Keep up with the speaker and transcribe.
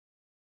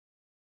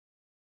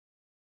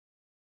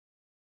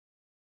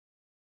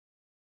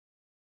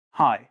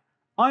Hi,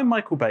 I'm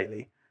Michael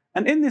Bailey,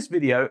 and in this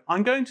video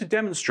I'm going to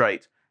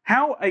demonstrate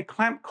how a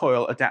clamp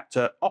coil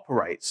adapter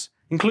operates,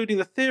 including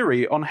the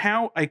theory on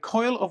how a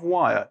coil of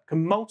wire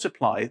can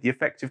multiply the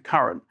effective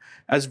current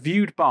as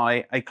viewed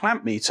by a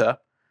clamp meter,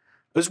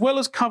 as well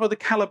as cover the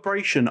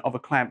calibration of a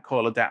clamp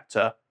coil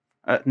adapter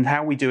and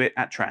how we do it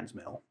at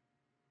Transmille.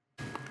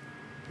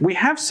 We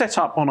have set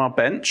up on our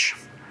bench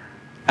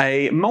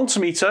a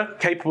multimeter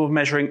capable of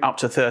measuring up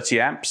to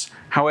 30 amps.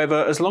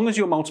 However, as long as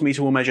your multimeter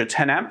will measure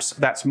 10 amps,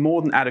 that's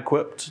more than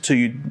adequate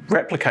to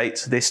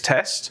replicate this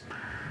test.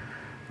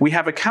 We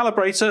have a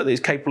calibrator that is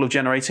capable of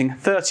generating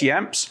 30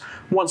 amps.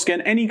 Once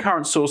again, any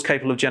current source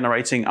capable of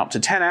generating up to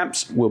 10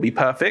 amps will be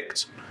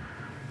perfect.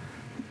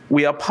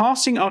 We are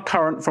passing our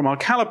current from our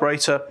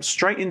calibrator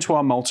straight into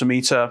our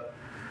multimeter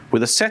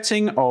with a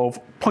setting of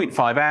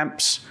 0.5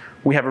 amps.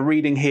 We have a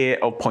reading here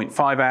of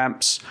 0.5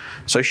 amps,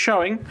 so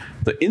showing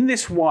that in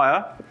this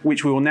wire,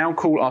 which we will now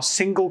call our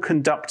single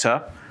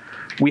conductor,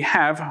 we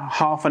have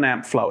half an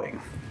amp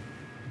flowing.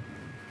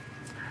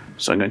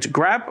 So I'm going to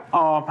grab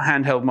our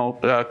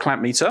handheld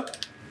clamp meter,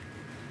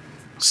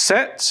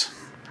 set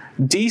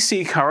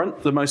DC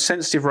current, the most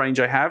sensitive range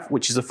I have,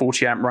 which is the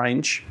 40 amp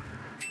range,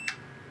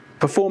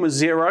 perform as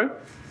 0,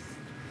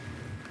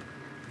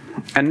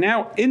 and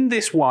now in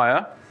this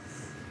wire,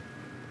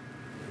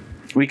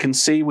 we can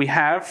see we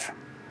have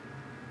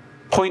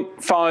 0.56,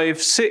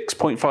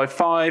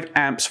 0.55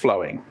 amps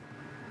flowing.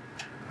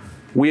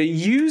 We are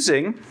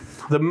using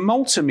the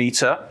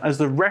multimeter as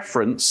the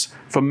reference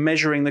for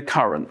measuring the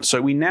current.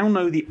 So we now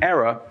know the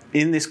error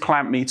in this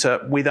clamp meter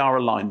with our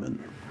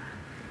alignment.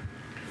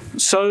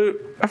 So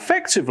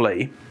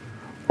effectively,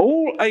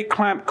 all a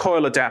clamp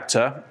coil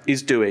adapter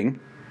is doing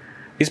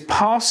is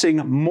passing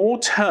more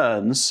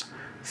turns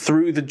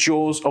through the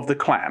jaws of the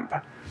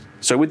clamp.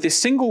 So with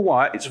this single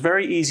wire, it's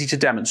very easy to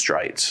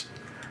demonstrate.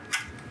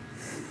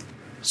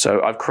 So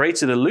I've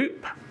created a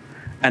loop,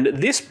 and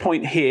at this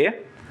point here,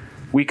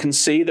 we can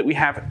see that we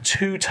have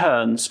 2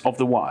 turns of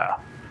the wire.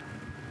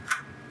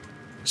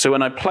 So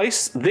when I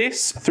place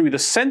this through the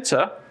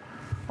center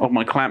of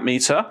my clamp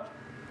meter,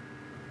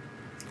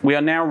 we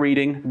are now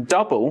reading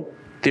double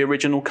the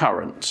original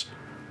current,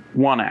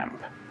 1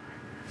 amp.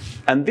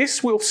 And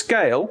this will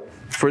scale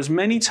for as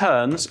many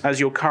turns as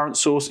your current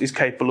source is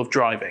capable of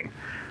driving.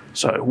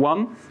 So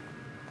 1,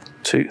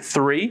 2,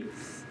 3,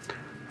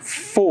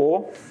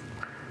 4,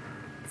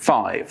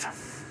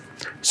 5.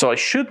 So I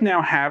should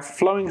now have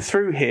flowing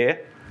through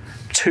here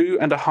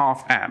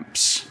 2.5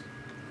 amps.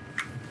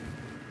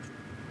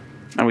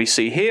 And we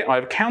see here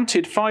I've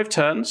counted 5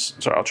 turns.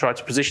 So I'll try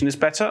to position this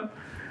better.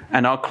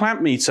 And our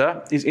clamp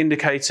meter is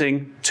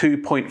indicating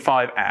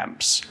 2.5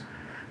 amps,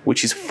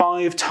 which is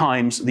 5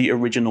 times the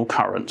original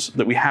current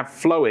that we have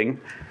flowing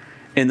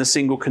in the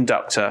single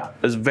conductor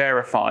as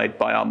verified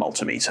by our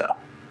multimeter.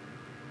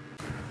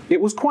 It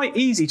was quite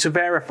easy to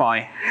verify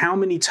how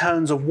many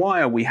turns of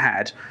wire we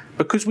had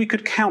because we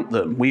could count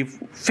them. We've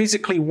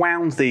physically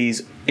wound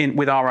these in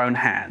with our own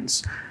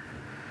hands.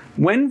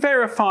 When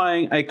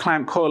verifying a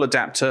clamp coil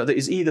adapter that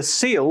is either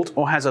sealed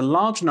or has a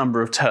large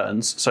number of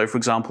turns, so for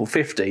example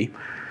 50,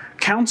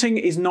 counting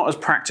is not as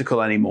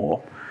practical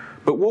anymore.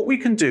 But what we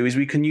can do is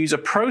we can use a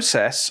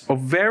process of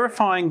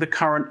verifying the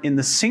current in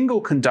the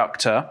single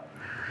conductor,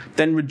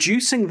 then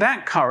reducing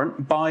that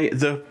current by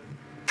the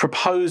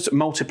proposed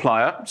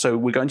multiplier, so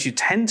we're going to use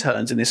 10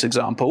 turns in this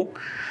example,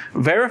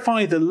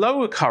 verify the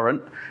lower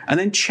current, and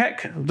then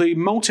check the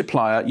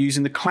multiplier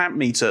using the clamp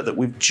meter that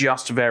we've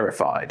just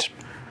verified.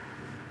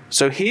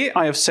 So here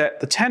I have set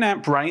the 10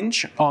 amp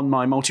range on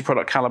my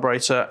multi-product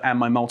calibrator and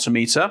my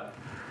multimeter.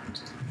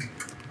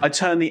 I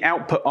turn the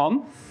output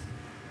on.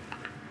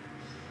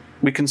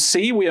 We can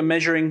see we are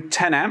measuring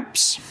 10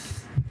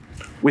 amps.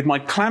 With my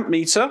clamp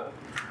meter,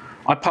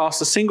 I pass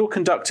the single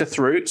conductor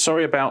through,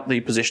 sorry about the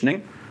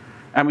positioning,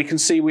 and we can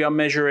see we are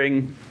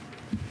measuring,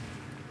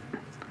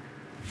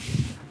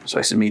 so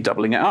this is me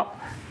doubling it up,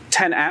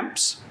 10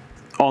 amps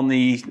on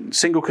the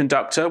single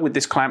conductor with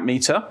this clamp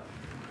meter.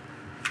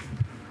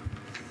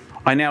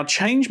 I now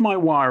change my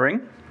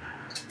wiring.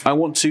 I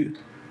want to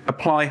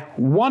apply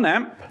 1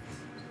 amp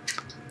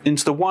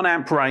into the 1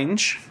 amp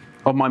range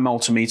of my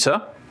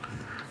multimeter,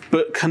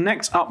 but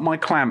connect up my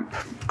clamp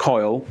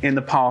coil in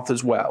the path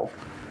as well.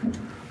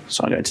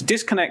 So I'm going to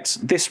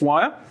disconnect this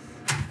wire,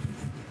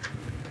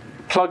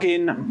 plug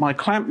in my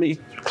clamp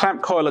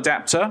coil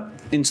adapter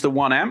into the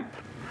 1 amp,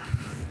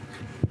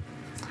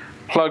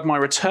 plug my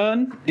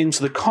return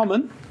into the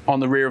common on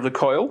the rear of the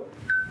coil,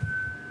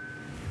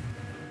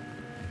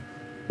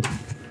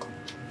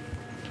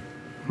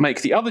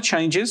 make the other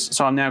changes,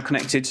 so I'm now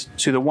connected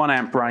to the 1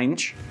 amp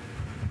range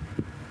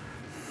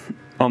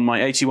on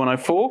my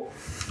 8104,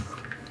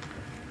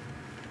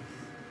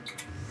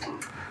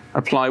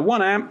 apply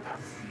 1 amp,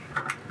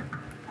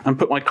 and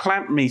put my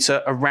clamp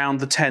meter around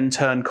the 10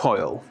 turn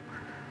coil.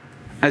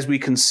 As we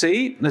can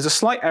see, there's a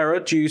slight error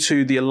due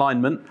to the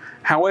alignment.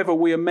 However,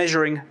 we are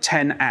measuring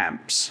 10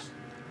 amps.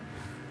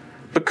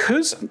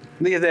 Because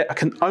there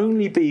can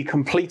only be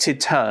completed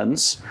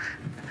turns,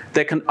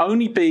 there can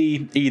only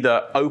be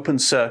either open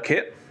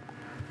circuit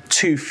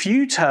too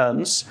few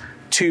turns,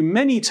 too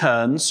many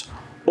turns,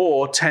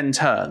 or 10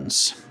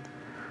 turns.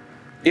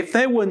 If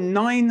there were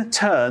 9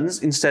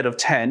 turns instead of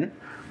 10,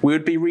 we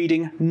would be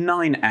reading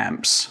 9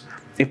 amps.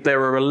 If there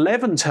were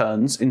 11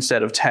 turns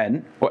instead of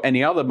 10, or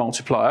any other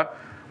multiplier,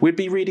 we'd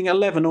be reading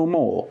 11 or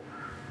more.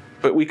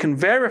 But we can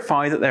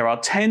verify that there are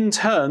 10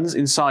 turns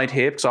inside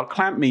here because our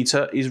clamp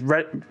meter is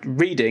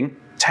reading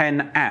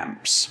 10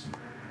 amps.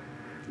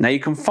 Now you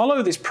can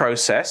follow this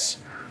process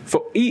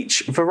for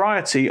each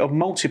variety of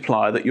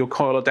multiplier that your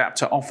coil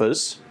adapter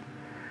offers,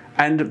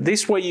 and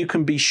this way you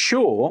can be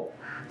sure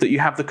that you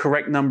have the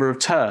correct number of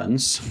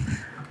turns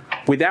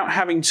without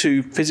having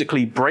to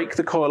physically break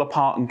the coil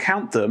apart and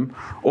count them,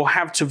 or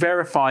have to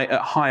verify at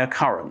higher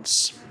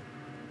currents.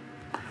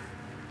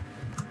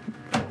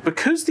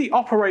 Because the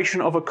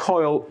operation of a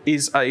coil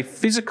is a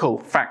physical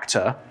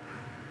factor,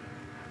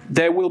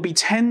 there will be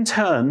 10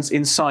 turns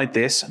inside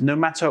this no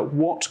matter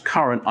what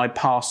current I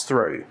pass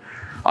through.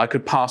 I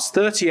could pass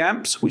 30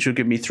 amps, which would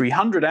give me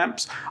 300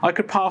 amps. I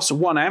could pass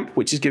 1 amp,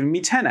 which is giving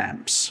me 10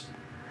 amps.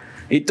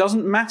 It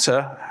doesn't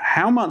matter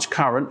how much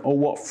current or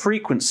what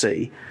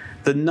frequency,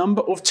 the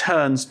number of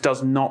turns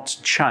does not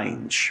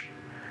change.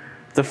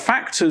 The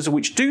factors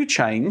which do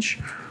change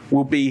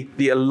will be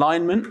the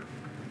alignment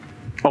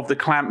of the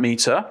clamp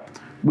meter,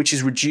 which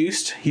is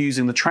reduced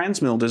using the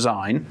Transmille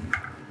design,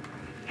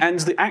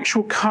 and the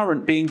actual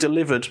current being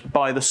delivered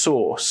by the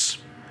source.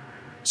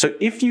 So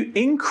if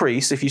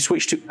you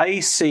switch to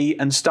AC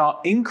and start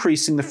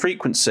increasing the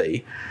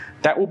frequency,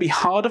 that will be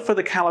harder for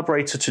the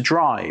calibrator to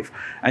drive,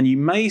 and you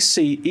may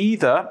see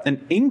either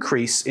an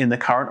increase in the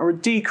current or a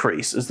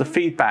decrease as the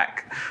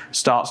feedback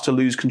starts to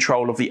lose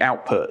control of the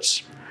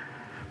outputs.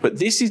 But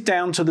this is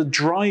down to the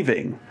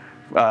driving,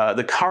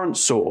 the current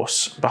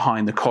source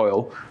behind the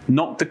coil,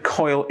 not the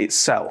coil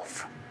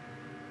itself.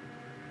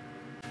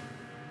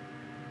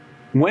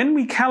 When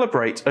we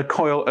calibrate a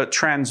coil at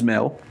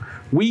Transmille,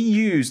 we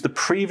use the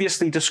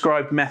previously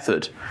described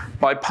method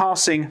by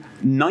passing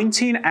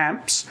 19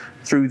 amps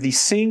through the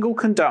single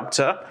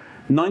conductor,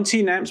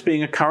 19 amps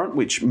being a current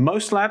which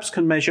most labs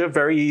can measure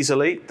very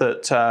easily,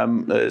 that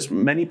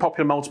many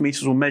popular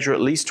multimeters will measure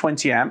at least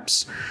 20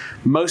 amps.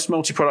 Most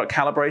multi-product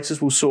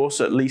calibrators will source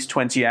at least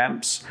 20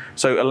 amps.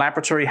 So a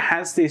laboratory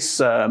has this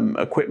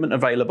equipment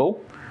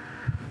available.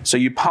 So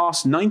you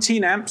pass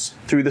 19 amps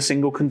through the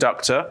single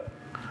conductor,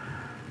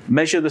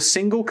 measure the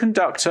single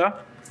conductor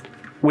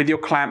with your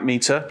clamp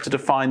meter to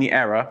define the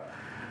error,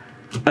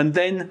 and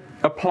then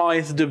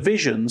apply the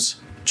divisions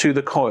to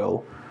the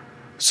coil.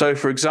 So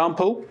for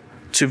example,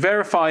 to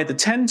verify the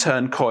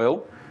 10-turn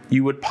coil,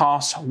 you would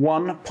pass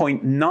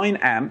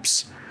 1.9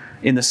 amps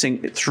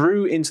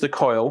through into the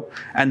coil,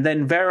 and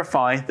then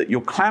verify that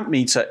your clamp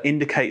meter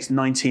indicates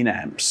 19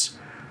 amps.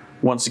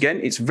 Once again,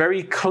 it's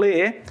very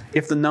clear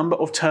if the number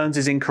of turns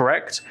is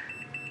incorrect.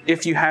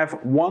 If you have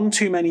 1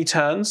 too many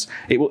turns,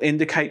 it will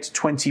indicate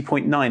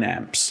 20.9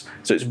 amps.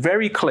 So it's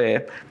very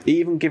clear,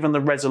 even given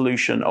the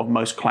resolution of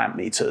most clamp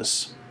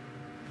meters.